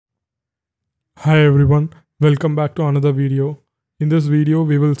Hi everyone, welcome back to another video. In this video,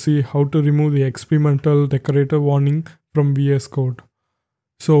 we will see how to remove the experimental decorator warning from VS Code.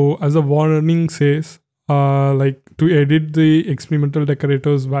 So as the warning says, to edit the experimental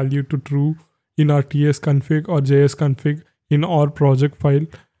decorators value to true in our tsconfig or jsconfig in our project file,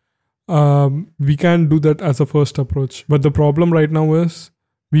 we can do that as a first approach. But the problem right now is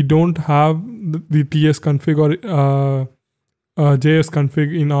we don't have the tsconfig or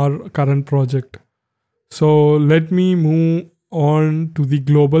jsconfig in our current project. So let me move on to the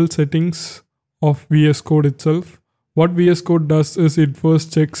global settings of VS Code itself. What VS Code does is it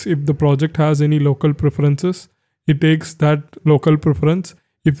first checks if the project has any local preferences. It takes that local preference.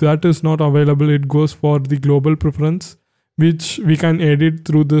 If that is not available, it goes for the global preference, which we can edit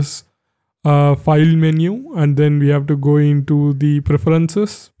through this file menu, and then we have to go into the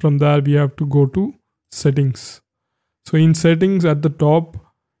preferences. From there, we have to go to settings. So in settings at the top,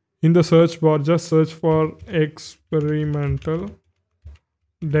 in the search bar, just search for experimental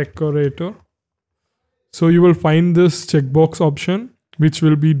decorator. So you will find this checkbox option, which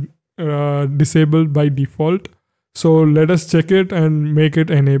will be disabled by default. So let us check it and make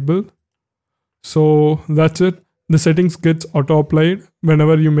it enabled. So that's it. The settings gets auto applied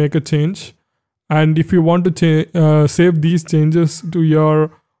whenever you make a change. And if you want to save these changes to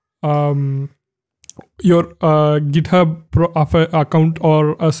your GitHub account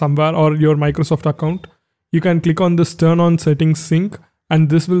or somewhere, or your Microsoft account, you can click on this turn on settings sync, and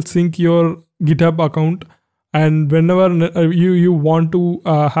this will sync your GitHub account. And whenever you want to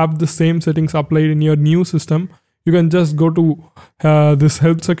have the same settings applied in your new system, you can just go to this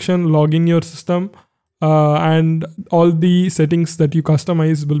help section, log in your system, and all the settings that you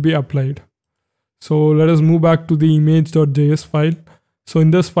customize will be applied. So let us move back to the image.js file. So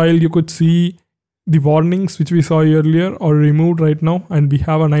in this file, you could see the warnings which we saw earlier are removed right now, and we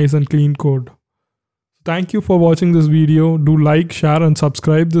have a nice and clean code. Thank you for watching this video. Do like, share and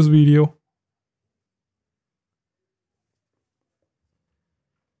subscribe this video.